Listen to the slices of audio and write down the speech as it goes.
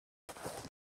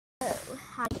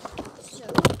So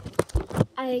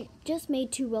I just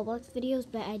made 2 Roblox videos,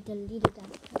 but I deleted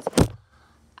them because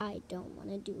I don't want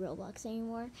to do Roblox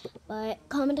anymore. But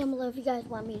comment down below if you guys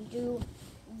want me to do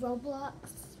Roblox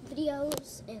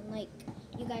videos, and like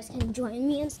you guys can join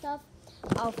me and stuff.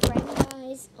 I'll friend you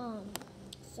guys.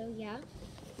 So yeah,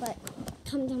 but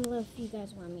comment down below if you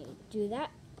guys want me to do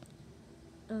that.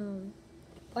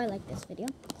 Or like this video.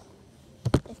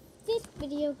 If this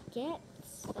video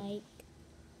gets like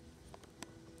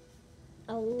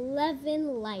 11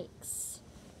 likes.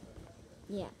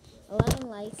 Yeah, 11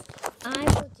 likes. I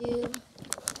will do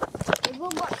a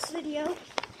Roblox video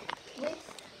with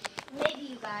maybe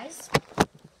you guys.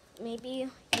 Maybe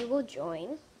you will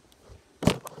join.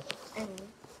 And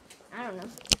I don't know.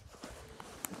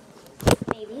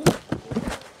 Maybe.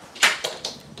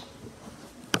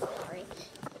 Sorry.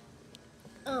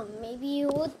 Maybe you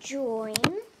will join.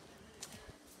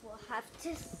 We'll have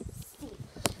to see.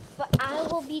 But I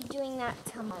will be doing that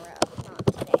tomorrow, not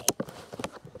today.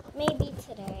 Maybe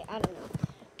today, I don't know.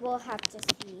 We'll have to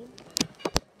see.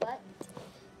 But,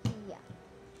 yeah.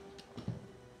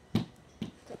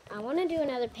 I want to do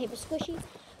another paper squishy,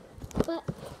 but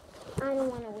I don't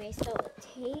want to waste all the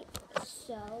tape,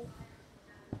 so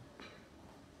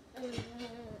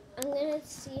I'm going to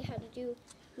see how to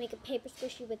make a paper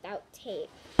squishy without tape.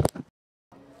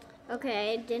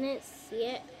 Okay, I didn't see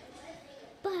it,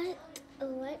 but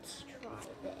let's try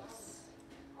this.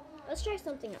 Let's try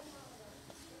something else.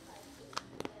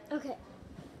 Okay.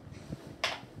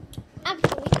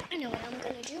 Actually, I know what I'm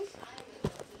going to do.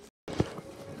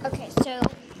 Okay, so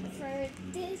for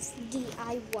this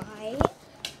DIY,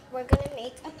 we're going to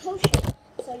make a potion.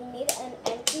 So you need an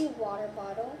empty water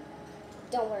bottle.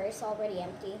 Don't worry, it's already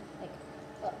empty. Like,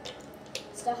 look, it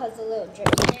still has a little drip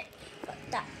in it. But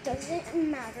that doesn't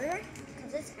matter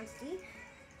because it's empty. You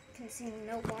can see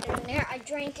no water in there. I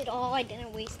drank it all. I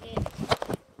didn't waste it.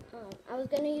 I was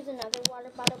going to use another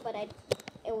water bottle, but it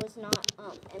was not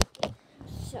empty.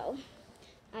 So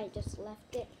I just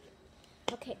left it.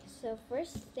 Okay, so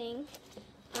first thing,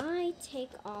 I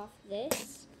take off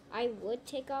this. I would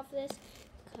take off this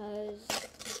because,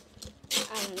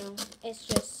 I don't know, it's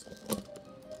just,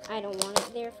 I don't want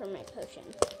it there for my potion.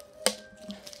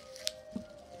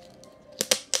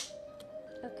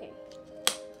 Okay.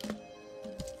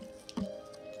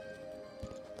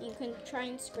 You can try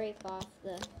and scrape off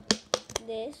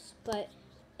this, but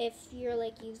if you're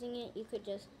like using it, you could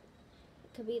just,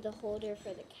 it could be the holder for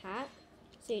the cat.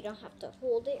 So you don't have to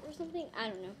hold it or something. I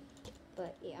don't know.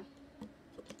 But yeah.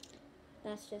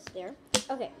 That's just there.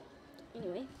 Okay.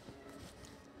 Anyway.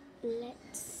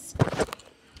 Let's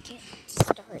get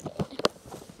started.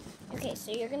 Okay,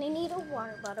 so you're going to need a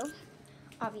water bottle.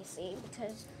 Obviously,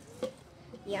 because,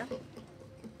 yeah.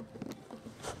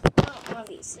 Well,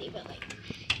 obviously, but like,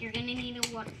 you're going to need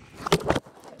a water bottle.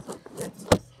 That's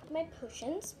just my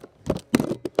potions.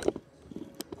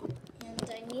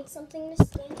 And I need something to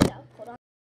stand it up. Hold on.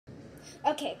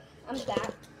 Okay, I'm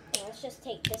back. Now let's just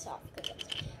take this off because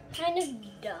it's kind of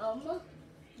dumb,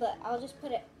 but I'll just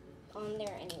put it on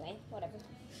there anyway. Whatever.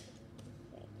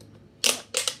 Wait.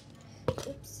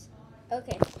 Oops.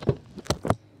 Okay.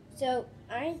 So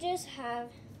I just have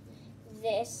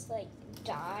this like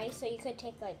dye, so you could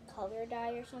take like color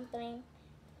dye or something,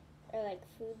 or like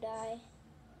food dye,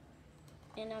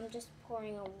 and I'm just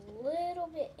pouring a little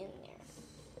bit in there,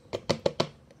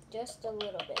 just a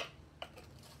little bit.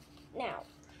 Now,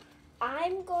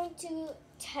 I'm going to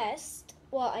test,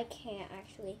 well, I can't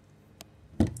actually.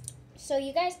 So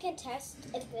you guys can test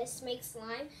if this makes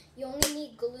slime. You only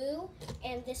need glue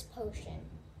and this potion.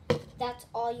 That's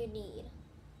all you need.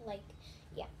 Like,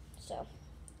 yeah, so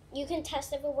you can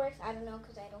test if it works. I don't know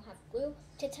because I don't have glue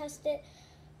to test it.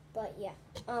 But yeah,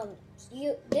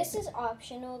 this is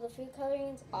optional. The food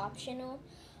coloring is optional.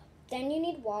 Then you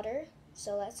need water.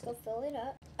 So let's go fill it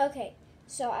up. Okay.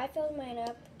 So I filled mine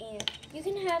up, and you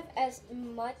can have as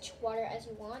much water as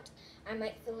you want. I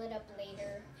might fill it up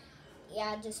later.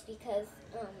 Yeah, just because,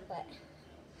 but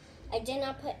I did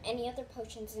not put any other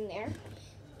potions in there,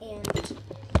 and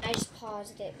I just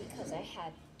paused it because I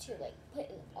had to, like, put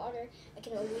in the water. I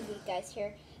can leave you guys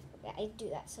here. I do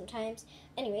that sometimes.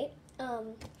 Anyway,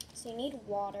 so you need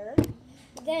water.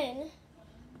 Then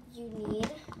you need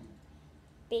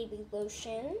baby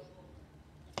lotion.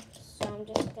 So I'm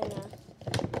just gonna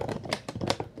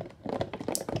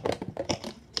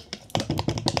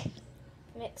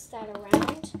mix that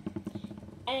around,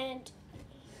 and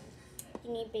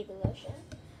you need baby lotion,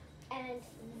 and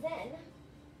then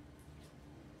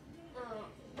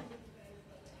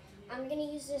I'm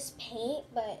gonna use this paint,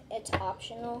 but it's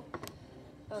optional,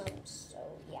 so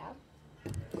yeah.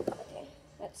 Okay,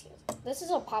 let's use. This is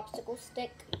a popsicle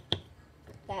stick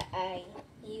that I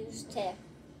use to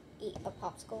eat a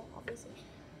popsicle, obviously.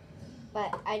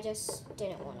 But I just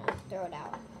didn't want to throw it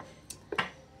out.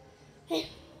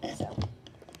 So,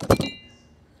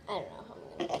 I don't know how I'm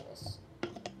going to do this.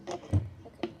 Okay.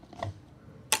 I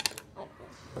don't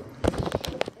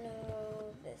know. No,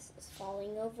 this is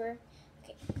falling over.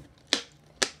 Okay.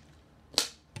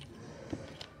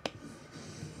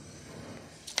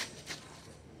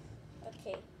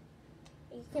 Okay.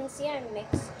 You can see I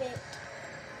mixed it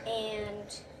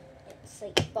and it's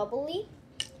like bubbly.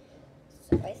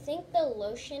 So I think the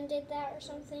lotion did that or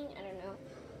something. I don't know.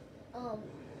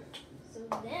 So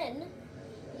then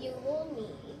you will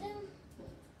need,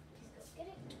 please go get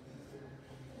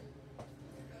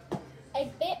it,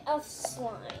 a bit of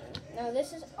slime. Now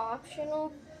this is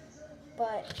optional,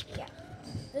 but yeah,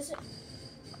 this is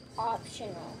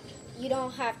optional. You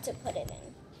don't have to put it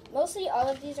in. Mostly all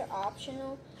of these are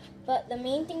optional, but the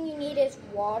main thing you need is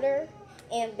water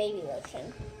and baby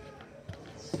lotion.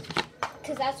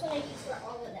 Because that's what I use for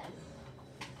all of them.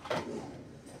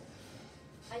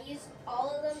 I use all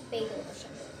of them baby lotion.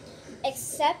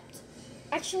 Except,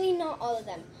 actually not all of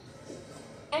them.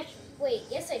 Wait,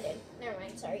 yes I did. Never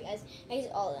mind, sorry guys. I use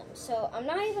all of them. So I'm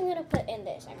not even going to put in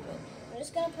this actually. I'm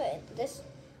just going to put in this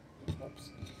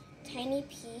tiny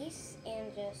piece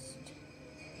and just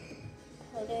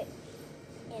put it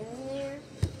in there.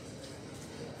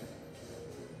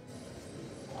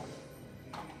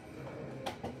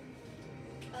 Okay.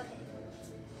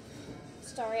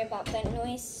 Sorry about that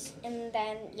noise. And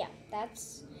then, yeah,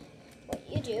 that's what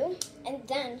you do. And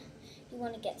then you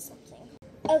want to get something.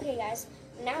 Okay guys,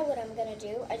 now what I'm going to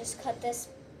do, I just cut this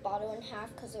bottle in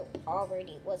half because it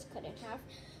already was cut in half.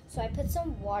 So I put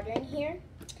some water in here.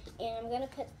 And I'm going to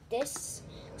put this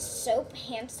soap,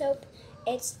 hand soap.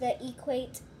 It's the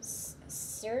Equate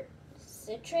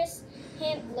Citrus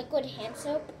liquid hand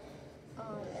soap.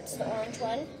 It's the orange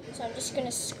one. So I'm just going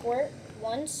to squirt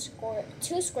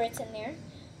two squirts in there.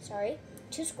 Sorry,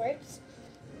 2 squirts.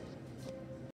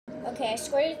 Okay, I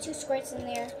squirted 2 squirts in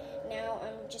there. Now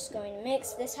I'm just going to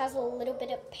mix. This has a little bit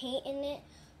of paint in it.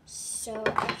 So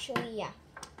actually, yeah,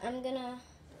 I'm going to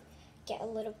get a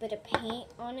little bit of paint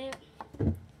on it.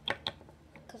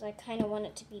 Because I kind of want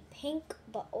it to be pink,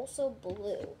 but also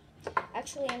blue.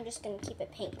 Actually, I'm just going to keep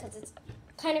it pink because it's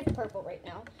kind of purple right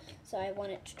now. So I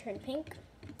want it to turn pink.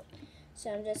 So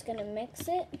I'm just going to mix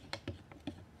it.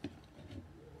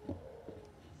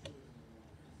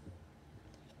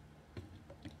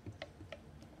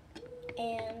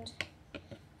 And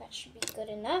that should be good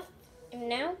enough. And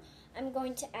now I'm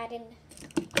going to add in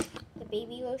the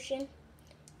baby lotion.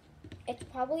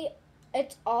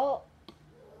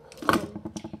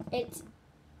 It's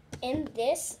in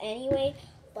this anyway,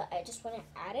 but I just want to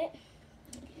add it.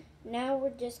 Now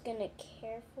we're just going to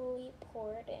carefully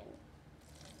pour it in.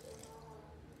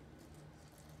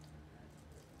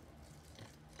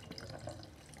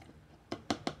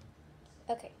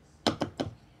 Okay,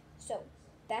 so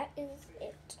that is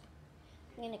it.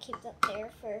 I'm going to keep that there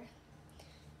for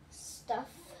stuff.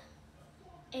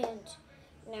 And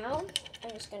now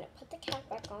I'm just going to put the cap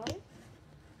back on.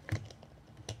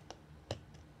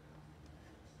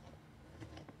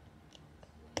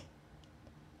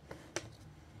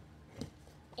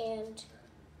 And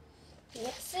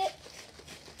mix it.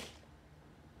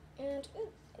 And ooh,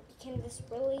 it became this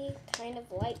really kind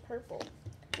of light purple.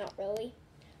 Not really,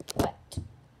 but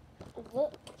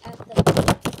look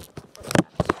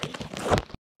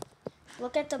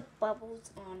at the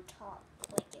bubbles on top.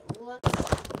 Like it looks.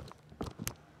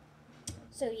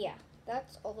 So yeah,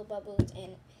 that's all the bubbles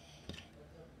in.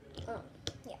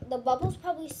 Yeah, the bubbles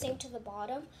probably sink to the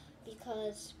bottom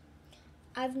because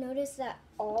I've noticed that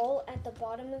all at the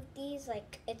bottom of these,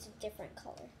 like, it's a different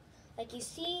color. Like, you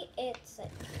see, it's,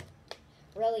 like,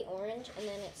 really orange, and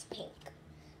then it's pink.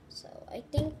 So, I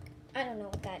think, I don't know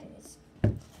what that is.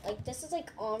 Like, this is,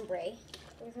 like, ombre.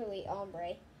 Literally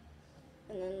ombre.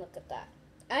 And then look at that.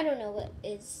 I don't know what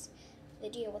is the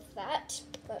deal with that,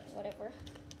 but whatever.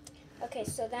 Okay,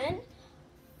 so then,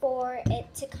 for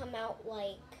it to come out,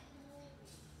 like,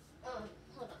 hold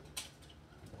on.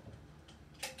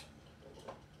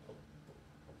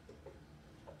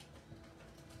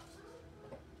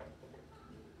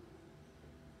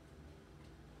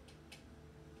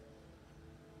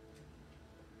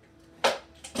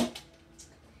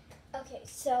 Okay,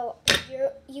 so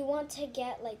you want to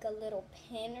get like a little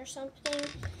pin or something,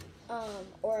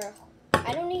 or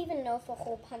I don't even know if a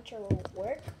hole puncher will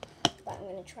work, but I'm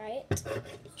gonna try it.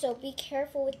 So be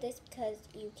careful with this because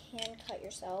you can cut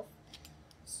yourself.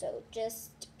 So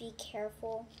just be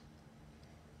careful.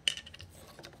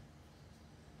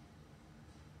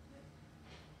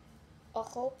 a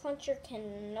hole puncher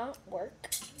cannot work.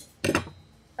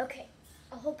 Okay,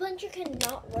 a hole puncher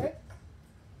cannot work.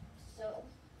 So,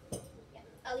 yeah,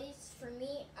 at least for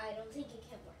me, I don't think it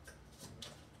can work.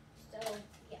 So,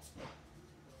 yeah.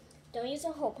 Don't use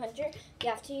a hole puncher. You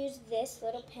have to use this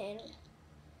little pin.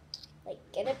 Like,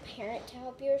 get a parent to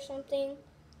help you or something.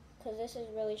 Because this is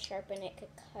really sharp and it could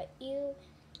cut you.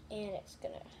 And it's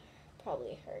going to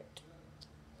probably hurt.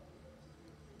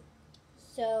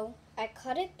 So, I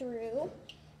cut it through.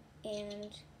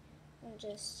 And I'm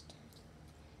just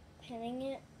pinning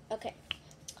it. Okay.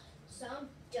 So, I'm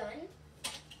done.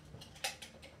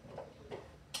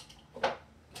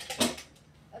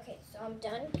 Okay, so I'm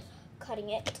done cutting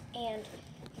it, and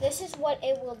this is what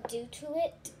it will do to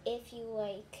it if you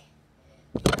like.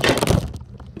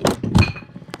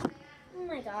 Oh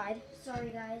my god, sorry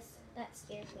guys, that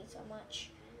scared me so much.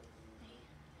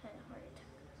 I had a heart attack.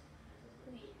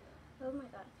 Okay. Oh my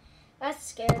god, that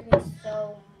scared me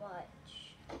so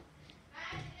much.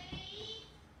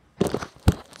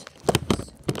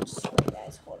 Sorry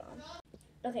guys, hold on.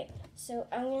 Okay, so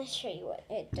I'm going to show you what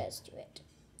it does to it.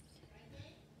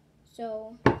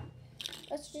 So,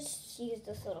 let's just use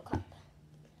this little cup.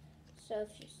 So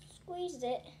if you squeeze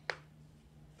it,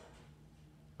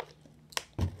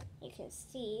 you can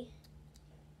see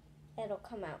it'll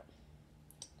come out.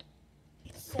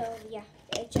 So yeah,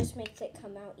 it just makes it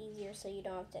come out easier so you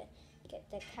don't have to get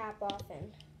the cap off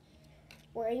and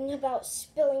worrying about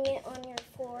spilling it on your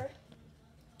floor.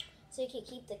 So you can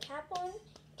keep the cap on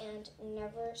and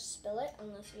never spill it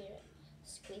unless you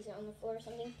squeeze it on the floor or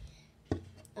something.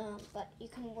 But you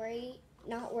can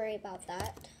not worry about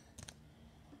that.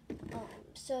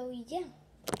 So yeah,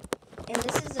 and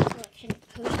this is the collection of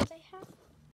potions I have.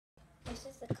 This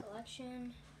is the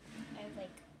collection. I have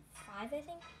like 5, I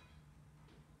think.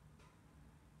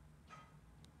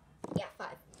 Yeah, 5.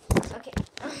 Okay.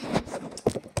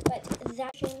 But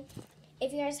that,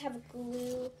 if you guys have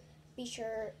glue, be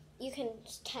sure you can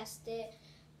test it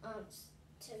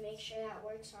to make sure that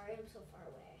works. Sorry, I'm so far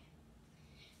away.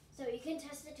 So you can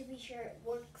test it to be sure it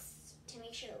works, to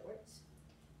make sure it works.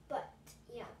 But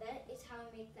yeah, that is how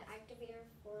I make the activator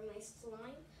for my slime.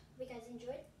 Hope you guys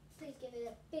enjoyed. Please give it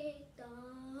a big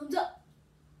thumbs up.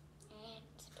 And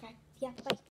subscribe. Yeah, bye.